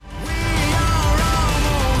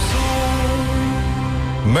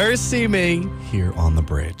Mercy Me here on the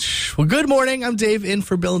bridge. Well, good morning. I'm Dave in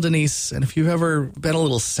for Bill and Denise. And if you've ever been a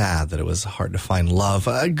little sad that it was hard to find love,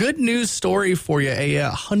 a good news story for you. A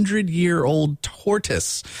 100-year-old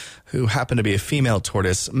tortoise who happened to be a female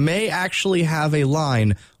tortoise may actually have a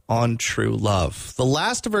line on true love. The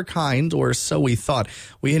last of her kind, or so we thought.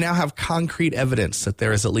 We now have concrete evidence that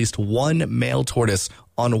there is at least one male tortoise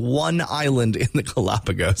on one island in the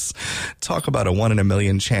Galapagos. Talk about a 1 in a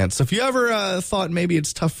million chance. If you ever thought maybe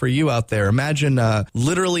it's tough for you out there, imagine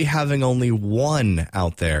literally having only one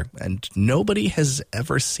out there and nobody has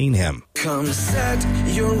ever seen him. Come set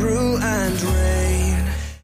your rule and reign.